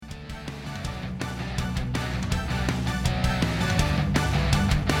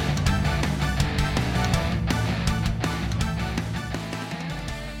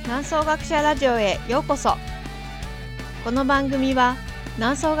南総学舎ラジオへようこそ。この番組は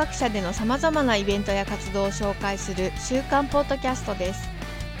南総学舎でのさまざまなイベントや活動を紹介する週刊ポッドキャストです。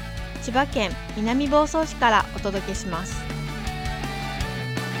千葉県南房総市からお届けします。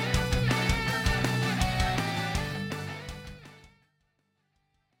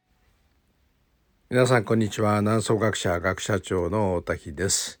皆さんこんにちは。南総学舎学舎長の大滝で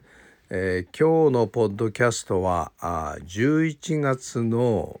す。今日のポッドキャストは11月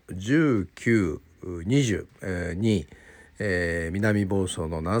の19、20に、南房総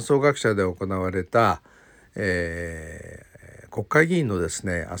の南総学舎で行われた、国会議員のです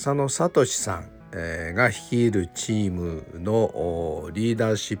ね浅野聡さん、が率いるチームのリー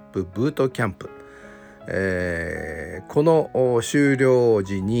ダーシップブートキャンプ、この終了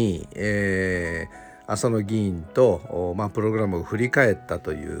時に、浅野議員と、プログラムを振り返った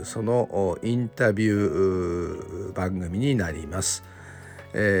というそのインタビュー番組になります。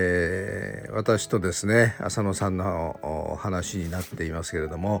私とですね浅野さんの話になっていますけれ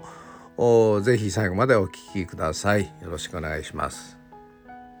ども、ぜひ最後までお聞きください。よろしくお願いします。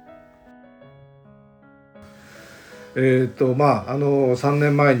3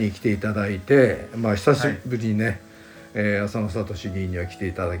年前に来ていただいて、久しぶりにね、浅野聡議員には来て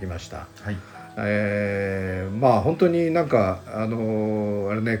いただきました。はい。本当になんかあれ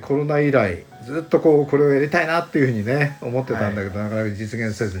ね、コロナ以来ずっとこれをやりたいなっていうふうにね思ってたんだけど、なかなか実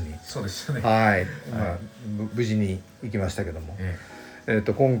現せずに、そうですね。はい。無事に行きましたけども、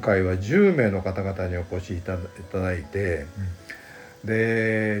今回は10名の方々にお越しいただいて、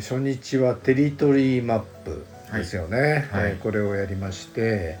で初日はテリトリーマップですよね、これをやりまし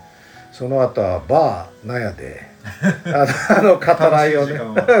て、その後はバー納屋で語らいをね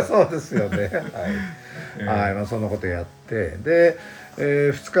そうですよね、そんなことやって、で、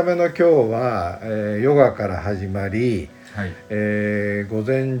2日目の今日は、ヨガから始まり、午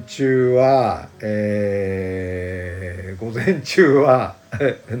前中は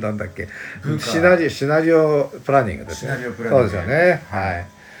なんだっけ、シナリオプランニングですね。そうですよね。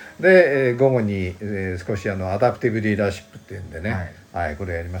で、午後に、少しアダプティブリーダーシップっていうんでね、こ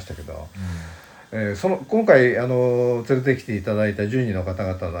れやりましたけど、今回連れてきていただいた10人の方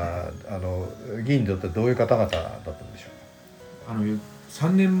々は議員にとってどういう方々だったんでしょうか。3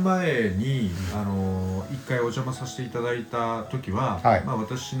年前に1回お邪魔させていただいた時は、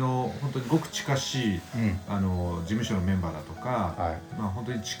私の本当にごく近しい、事務所のメンバーだとか、本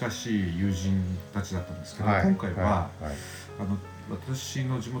当に近しい友人たちだったんですけど、今回は、私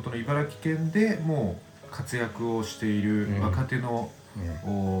の地元の茨城県でもう活躍をしている若手の、リ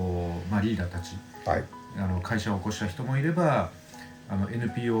ーダーたち、会社を起こした人もいれば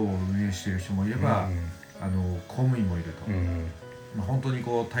NPO を運営している人もいれば、公務員もいると、本当に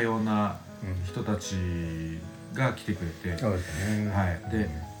多様な人たちが来てくれて、で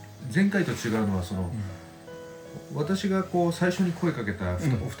前回と違うのは私が最初に声かけたお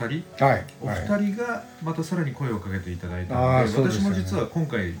二人がまたさらに声をかけていただいたので、私も実は今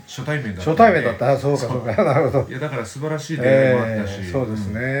回初対面だったので。初対面だった。そうかなるほど。いやだから素晴らしい出会いもあったし、そうです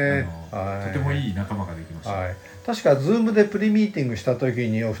ね、とてもいい仲間ができました。確か Zoom でプリミーティングした時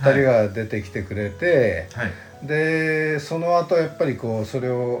にお二人が出てきてくれて、でその後やっぱりそれ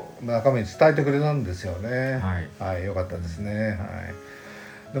を仲間に伝えてくれたんですよね。よかったですね。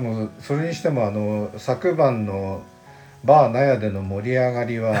でもそれにしても昨晩のバー納屋での盛り上が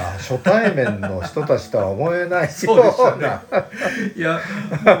りは初対面の人たちとは思えないそうでしたね。いや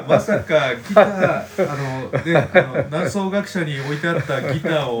まさかギター南総学舎に置いてあったギタ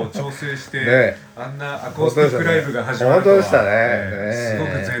ーを調整して、あんなアコースティックライブが始まるとは、本当でしたね。すご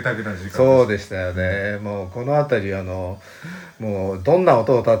く贅沢な時間でした。そうでしたよね。もうこの辺りもうどんな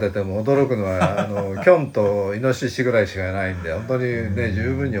音を立てても驚くのはキョンとイノシシぐらいしかいないんで、本当にね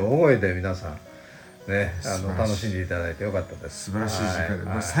十分に大声で皆さんね、楽しんでいただいてよかったです。素晴らしい時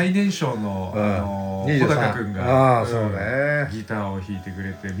間で、最年少の小高君がギターを弾いてく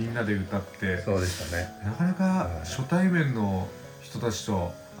れてみんなで歌って、そうでしたね。なかなか初対面の人たち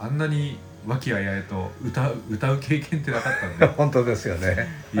とあんなに和気あいあいと歌う経験ってなかったんで本当ですよね。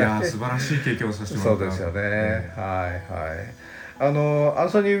いや素晴らしい経験をさせてもらった。そうですよね。ア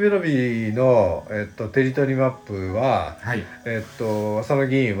ンソニー・ウィロビーの、テリトリーマップは、浅野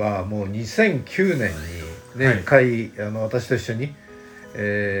議員はもう2009年にね、1回私と一緒に、ジ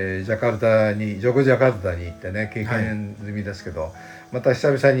ョグジャカルタに行ってね経験済みですけど、また久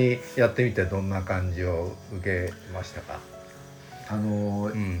々にやってみてどんな感じを受けましたか。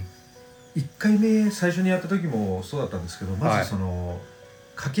1回目最初にやった時もそうだったんですけど、まず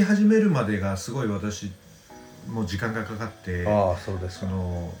書き始めるまでがすごい私もう時間がかかって、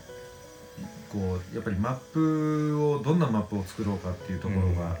こうやっぱりマップをどんなマップを作ろうかっていうところ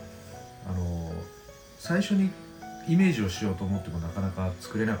が、最初にイメージをしようと思ってもなかなか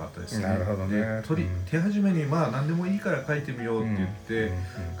作れなかったですね。なるほどね。で手始めに何でもいいから書いてみようって言って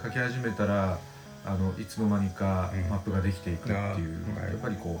書き始めたらいつの間にかマップができていくっていう、やっぱ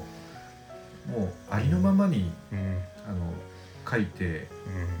りこうもうありのままに書いて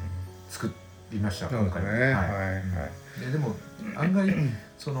作りました、今回。でも案外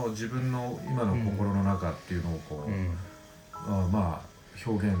その自分の今の心の中っていうのをこう、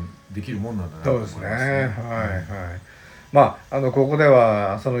表現できるもんなんだなと思いますね。そうですね。ここで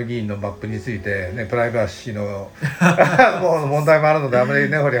は浅野議員のマップについてね、プライバシーのもう問題もあるのであまり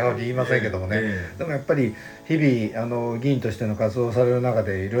ねほりはほり言いませんけどもね、でもやっぱり日々議員としての活動をされる中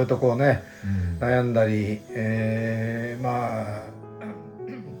でいろいろとこうね、悩んだり、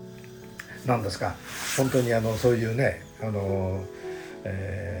なんですか、本当にそういうね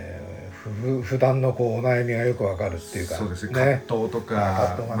普段のこうお悩みがよくわかるっていうか、そうですね、葛藤と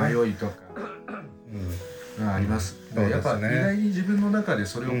か迷いとかあります。やっぱ意外に自分の中で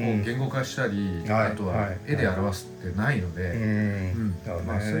それをこう言語化したり、あとは絵で表すってないので、そう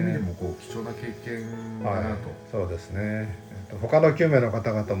いう意味でもこう貴重な経験だなと。そうですね。他の9名の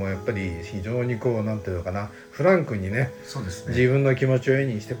方々もやっぱり非常にこうなんていうのかな、フランクにね、自分の気持ちを絵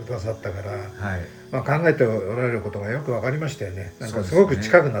にしてくださったから、考えておられることがよく分かりましたよね。なんかすごく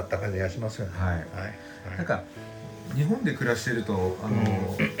近くなった感じがしますよね。なんか日本で暮らしていると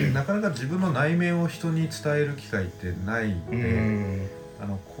なかなか自分の内面を人に伝える機会ってないんで、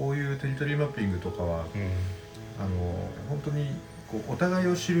こういうテリトリーマッピングとかは本当にこうお互い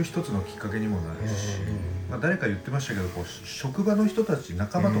を知る一つのきっかけにもなるし、誰か言ってましたけど、こう職場の人たち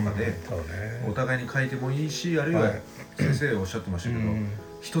仲間とかでお互いに書いてもいいし、あるいは先生おっしゃってましたけど、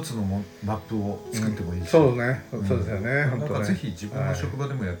一つのマップを作ってもいいし、そうですよね。なんかぜひ自分の職場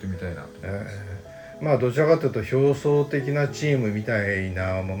でもやってみたいなと思います。どちらかというと表層的なチームみたい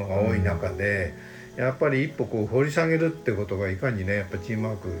なものが多い中で、やっぱり一歩こう掘り下げるってことがいかにね、やっぱチーム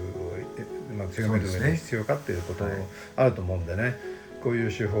ワークを強める上で必要かっていうことあると思うんでね、こうい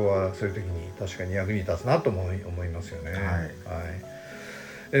う手法はそういう時に確かに役に立つなと思いますよね。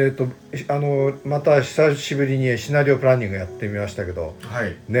また久しぶりにシナリオプランニングやってみましたけど、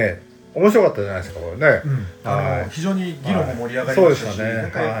ね、面白かったじゃないですか、これね。非常に議論も盛り上がりましたし、なん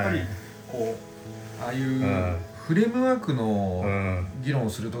かやっぱりこうああいうフレームワークの議論を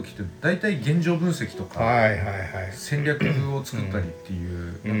する時って大体現状分析とか戦略を作ったりってい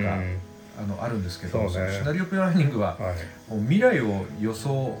うなんかあるんですけど、シナリオプランニングは未来を予見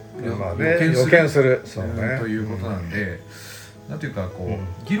するということなんで、なんていうかこ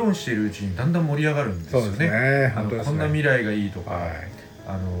う議論しているうちにだんだん盛り上がるんですよね。こんな未来がいいとか、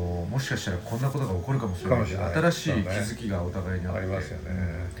もしかしたらこんなことが起こるかもしれないし、新しい気づきがお互いにありますよ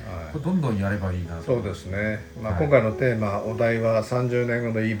ね。これどんどんやればいいなと。そうですね。今回のテーマ、お題は30年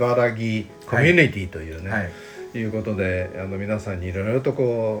後の茨城コミュニティというね、いうことで皆さんにいろいろと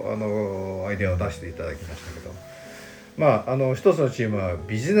こうアイデアを出していただきましたけど、一つのチームは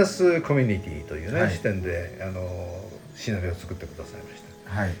ビジネスコミュニティというね、視点でシナリオを作ってくださいまし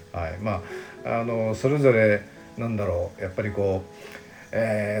た。それぞれなんだろう、やっぱりこう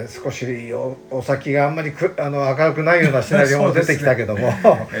少しお先があんまり明るくないようなシナリオも出てきたけども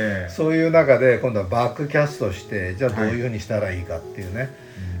そういう中で今度はバックキャストして、じゃあどういうふうにしたらいいかっていうね、やっ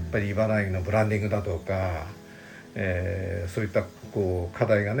ぱり茨城のブランディングだとか、そういったこう課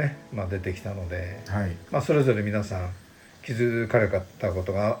題がね、出てきたので、それぞれ皆さん気づかれたこ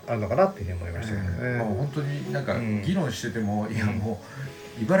とがあるのかなっていうふうに思いましたけどね。本当になんか議論してても、いやも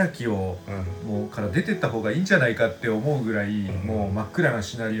う茨城をもうから出てった方がいいんじゃないかって思うぐらい、もう真っ暗な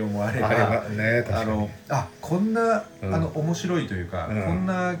シナリオもあれば、こんな面白いというか、こん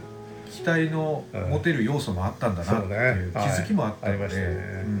な期待の持てる要素もあったんだなっていう気づきもあったので、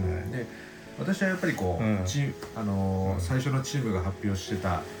で私はやっぱりこう最初のチームが発表してた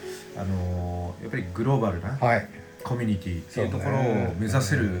やっぱりグローバルなコミュニティっていうところを目指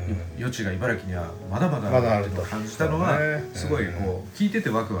せる余地が茨城にはまだまだあると感じたのは、すごいこう聞いてて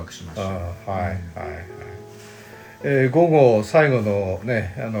ワクワクしました。午後最後の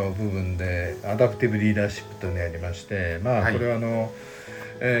ね部分でアダプティブリーダーシップというのをやりまして、これは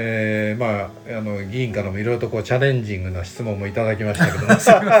議員からもいろいろとこうチャレンジングな質問もいただきましたけども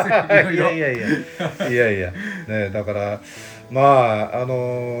すいません、いやね、だから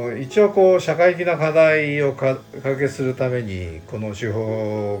一応こう社会的な課題を解決するためにこの手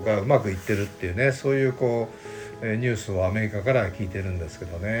法がうまくいってるっていうね、そういうこうニュースをアメリカから聞いてるんですけ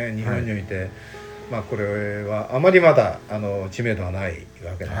どね、日本において、これはあまりまだ知名度はない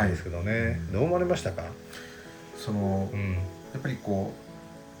わけなんですけどね、どう思われましたか？やっぱりこ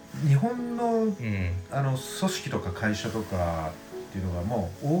う日本の、組織とか会社とかっていうのが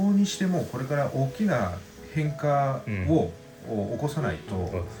もう往々にしてもこれから大きな変化を、起こさない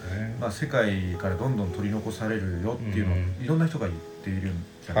と、世界からどんどん取り残されるよっていうのをいろんな人が言っているん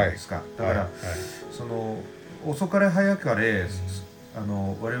じゃないですか。だから、その遅かれ早かれ、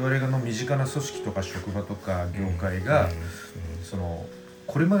我々の身近な組織とか職場とか業界が、その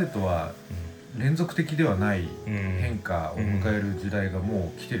これまでとは連続的ではない変化を迎える時代が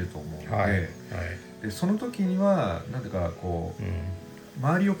もう来てると思うので、でその時にはなんていうかこう、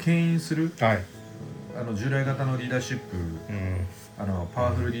周りを牽引する、従来型のリーダーシップ、パ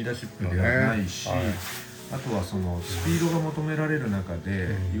ワフルリーダーシップではないし、あとはそのスピードが求められる中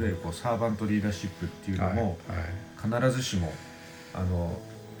で、いわゆるこうサーバントリーダーシップっていうのも必ずしもそ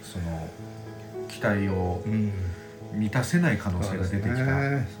の期待を満たせない可能性が出てきたっ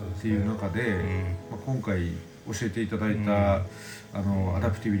ていう中で、今回教えていただいたアダ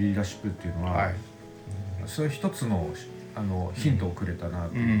プティブリーダーシップっていうのは、それ一つのヒントをくれたな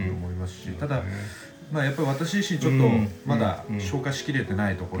というふうに思いますし、ただやっぱり私自身ちょっとまだ消化しきれてな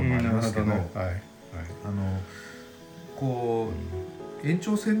いところもありますけど、こう延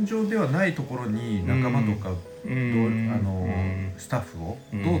長線上ではないところに仲間とかスタッフを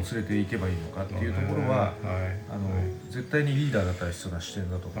どう連れていけばいいのかっていうところは絶対にリーダーだったら必要な視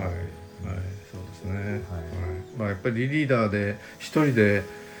点だと思うので、そうですね。やっぱりリーダーで一人で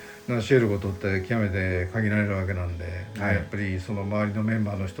成し得ることって極めて限られるわけなんで、やっぱりその周りのメン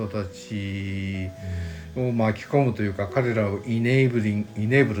バーの人たちを巻き込むというか、彼らをイネーブ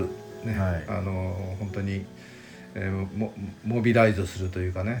ルね、本当にモビライズするとい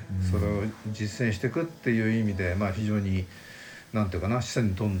うかね、それを実践していくっていう意味で、非常になんていうかな、示唆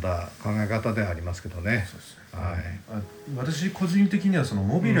に富んだ考え方ではありますけどね。私個人的にはその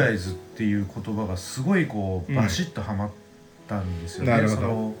モビライズっていう言葉がすごいこうバシッとはまったんですよね。そ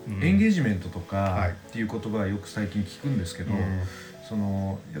のエンゲージメントとかっていう言葉はよく最近聞くんですけど、そ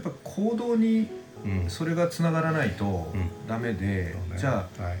のやっぱ行動にそれがつながらないとダメで、じゃ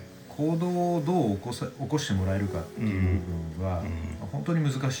あ行動をどう起こしてもらえるかっていう部分は本当に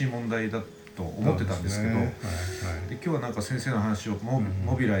難しい問題だと思ってたんですけど、で今日はなんか先生の話を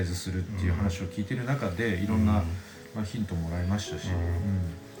モビライズするっていう話を聞いてる中でいろんなヒントもらいましたし、や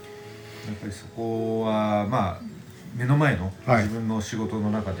っぱりそこは目の前の自分の仕事の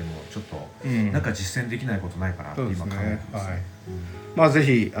中でもちょっとなんか実践できないことないかなって今考えてますね。ぜ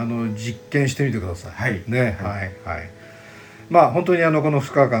ひ実験してみてください。本当にこの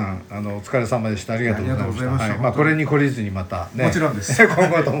2日間お疲れ様でした。ありがとうございました。これに懲りずにまたね、もちろんです今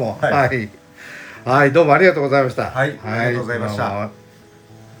後ともどうもありがとうございました。ありがとうございました。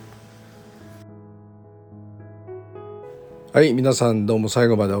皆さんどうも最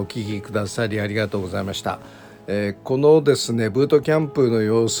後までお聞きくださりありがとうございました。このですねブートキャンプの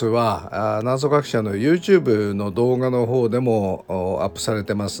様子はNanso-Gakushaの YouTube の動画の方でもアップされ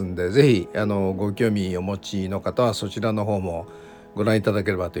てますんで、ぜひご興味お持ちの方はそちらの方もご覧いただ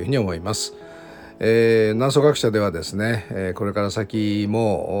ければというふうに思います。Nanso-Gakushaではですね、これから先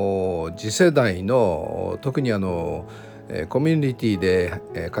も次世代の特にコミュニティで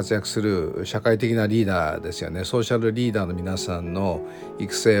活躍する社会的なリーダーですよね、ソーシャルリーダーの皆さんの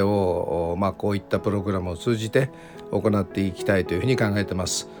育成を、こういったプログラムを通じて行っていきたいというふうに考えてま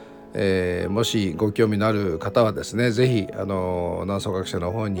す。もしご興味のある方はですね、ぜひNanso-Gakusha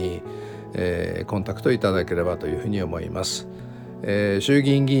の方に、コンタクトいただければというふうに思います。衆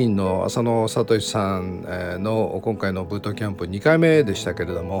議院議員の浅野衆さんの今回のブートキャンプ2回目でしたけ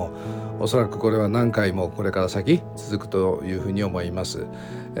れども、おそらくこれは何回もこれから先続くというふうに思います。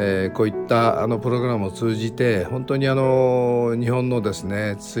こういったプログラムを通じて本当に日本のです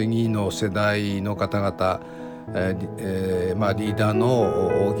ね次の世代の方々、リーダー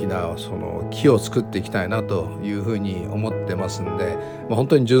の大きなその木を作っていきたいなというふうに思ってますんで、本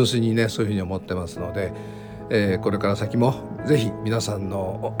当に純粋にねそういうふうに思ってますので、これから先もぜひ皆さん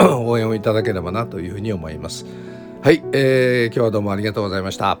の応援をいただければなというふうに思います。今日はどうもありがとうござい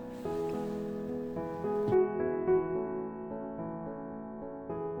ました。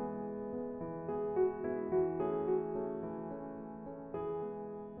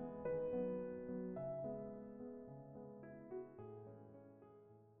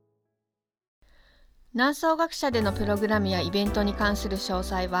Nanso-Gakushaでのプログラムやイベントに関する詳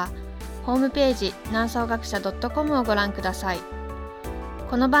細はホームページ Nanso-Gakusha.com をご覧ください。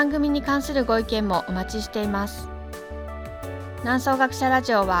この番組に関するご意見もお待ちしています。Nanso-Gakushaラ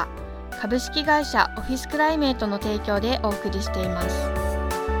ジオは株式会社オフィスクライメートの提供でお送りしています。